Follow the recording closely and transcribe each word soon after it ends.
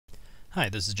Hi,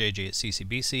 this is JJ at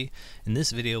CCBC. In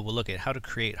this video we'll look at how to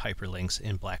create hyperlinks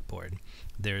in Blackboard.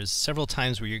 There's several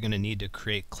times where you're going to need to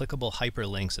create clickable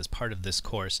hyperlinks as part of this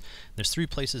course. There's three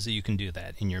places that you can do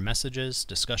that: in your messages,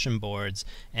 discussion boards,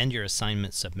 and your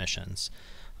assignment submissions.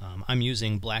 I'm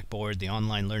using Blackboard, the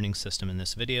online learning system, in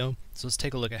this video, so let's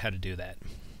take a look at how to do that.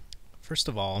 First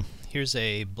of all, here's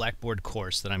a Blackboard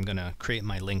course that I'm going to create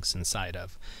my links inside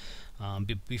of.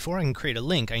 Before I can create a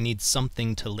link, I need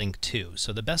something to link to.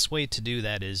 So the best way to do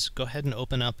that is go ahead and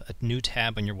open up a new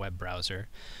tab on your web browser.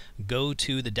 Go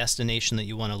to the destination that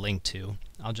you want to link to.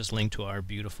 I'll just link to our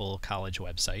beautiful college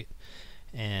website.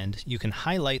 And you can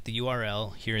highlight the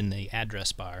URL here in the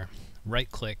address bar,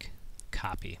 right-click,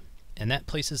 copy. And that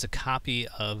places a copy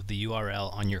of the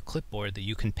URL on your clipboard that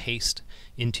you can paste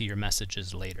into your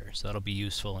messages later. So that'll be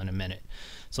useful in a minute.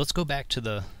 So let's go back to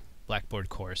the Blackboard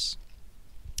course.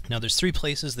 Now there's three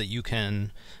places that you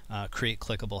can create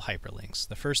clickable hyperlinks.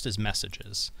 The first is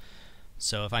messages.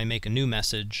 So if I make a new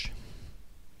message,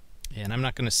 and I'm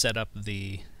not going to set up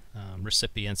the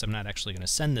recipients, I'm not actually going to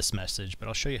send this message, but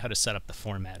I'll show you how to set up the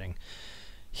formatting.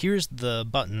 Here's the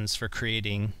buttons for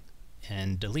creating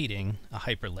and deleting a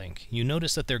hyperlink. You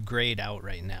notice that they're grayed out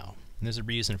right now. And there's a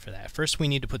reason for that. First we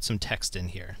need to put some text in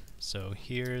here. So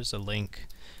here's a link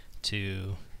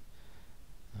to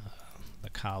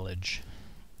the college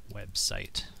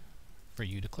website for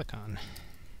you to click on.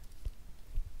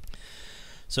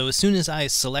 So as soon as I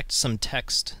select some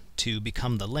text to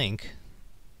become the link,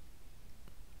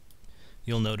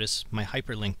 you'll notice my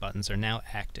hyperlink buttons are now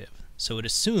active. So it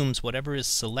assumes whatever is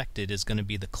selected is going to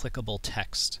be the clickable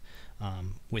text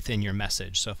within your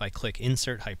message. So if I click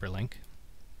Insert Hyperlink,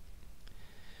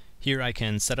 here I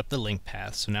can set up the link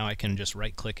path. So now I can just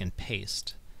right-click and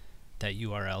paste that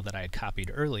URL that I had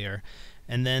copied earlier.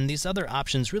 And then these other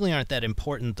options really aren't that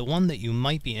important. The one that you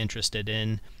might be interested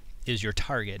in is your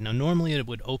target. Now normally it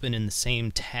would open in the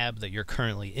same tab that you're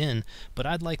currently in, but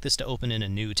I'd like this to open in a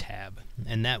new tab.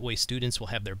 And that way students will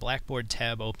have their Blackboard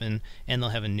tab open and they'll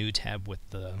have a new tab with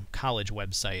the college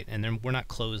website, and then we're not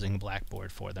closing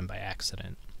Blackboard for them by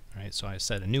accident. All right, so I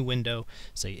set a new window,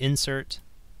 say Insert,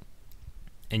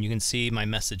 and you can see my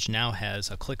message now has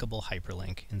a clickable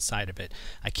hyperlink inside of it.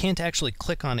 I can't actually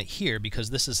click on it here because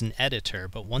this is an editor,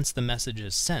 but once the message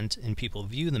is sent and people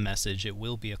view the message, it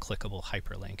will be a clickable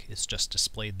hyperlink. It's just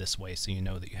displayed this way so you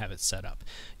know that you have it set up.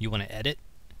 You want to edit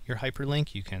your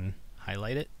hyperlink, you can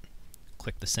highlight it,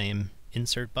 click the same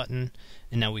insert button,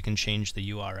 and now we can change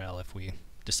the URL if we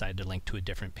decide to link to a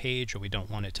different page or we don't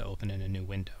want it to open in a new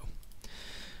window.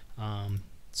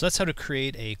 So that's how to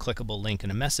create a clickable link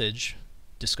in a message.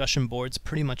 Discussion boards,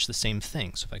 pretty much the same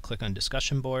thing. So if I click on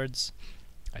discussion boards,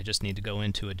 I just need to go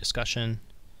into a discussion,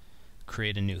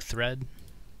 create a new thread,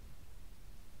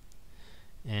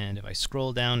 and if I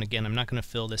scroll down, again, I'm not going to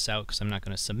fill this out because I'm not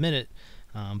going to submit it,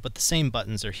 but the same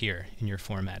buttons are here in your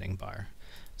formatting bar.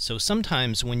 So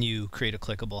sometimes when you create a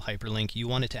clickable hyperlink, you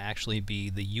want it to actually be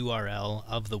the URL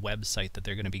of the website that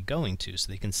they're going to be going to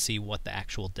so they can see what the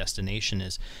actual destination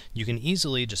is. You can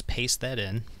easily just paste that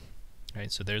in. Right,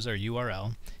 so there's our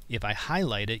URL. If I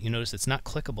highlight it, you notice it's not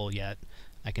clickable yet.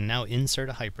 I can now insert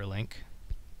a hyperlink,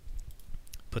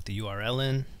 put the URL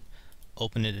in,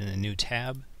 open it in a new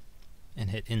tab, and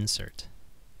hit Insert.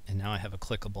 And now I have a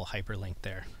clickable hyperlink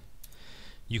there.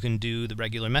 You can do the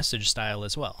regular message style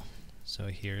as well. So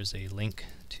here's a link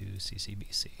to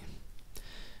CCBC.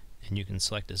 And you can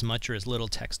select as much or as little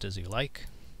text as you like.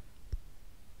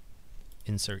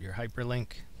 Insert your hyperlink,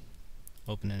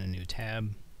 open in a new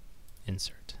tab,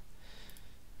 insert.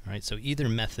 Alright, so either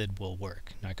method will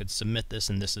work. Now I could submit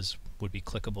this and this would be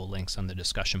clickable links on the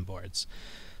discussion boards.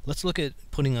 Let's look at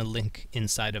putting a link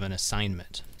inside of an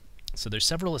assignment. So there's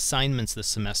several assignments this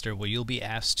semester where you'll be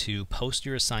asked to post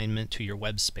your assignment to your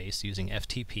web space using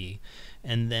FTP,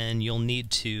 and then you'll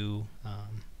need to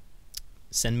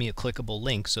send me a clickable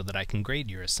link so that I can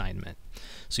grade your assignment.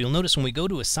 So you'll notice when we go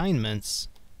to assignments,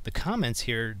 the comments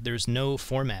here, there's no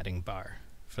formatting bar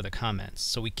for the comments.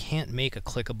 So we can't make a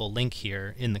clickable link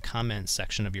here in the comments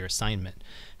section of your assignment.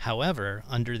 However,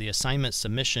 under the assignment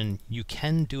submission, you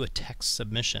can do a text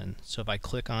submission. So if I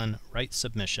click on Write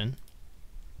Submission,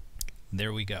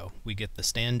 there we go. We get the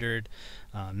standard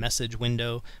message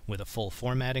window with a full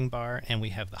formatting bar, and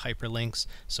we have the hyperlinks.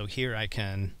 So here I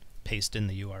can paste in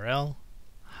the URL,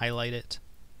 highlight it,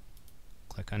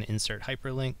 click on Insert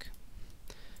Hyperlink,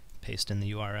 paste in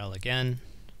the URL again,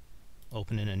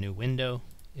 open in a new window,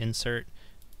 insert,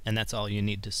 and that's all you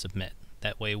need to submit.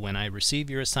 That way when I receive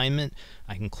your assignment,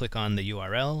 I can click on the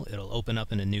URL, it'll open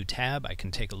up in a new tab, I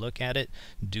can take a look at it,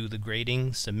 do the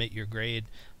grading, submit your grade,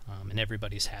 and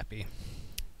everybody's happy.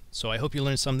 So I hope you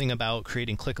learned something about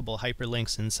creating clickable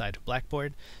hyperlinks inside of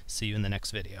Blackboard. See you in the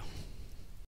next video.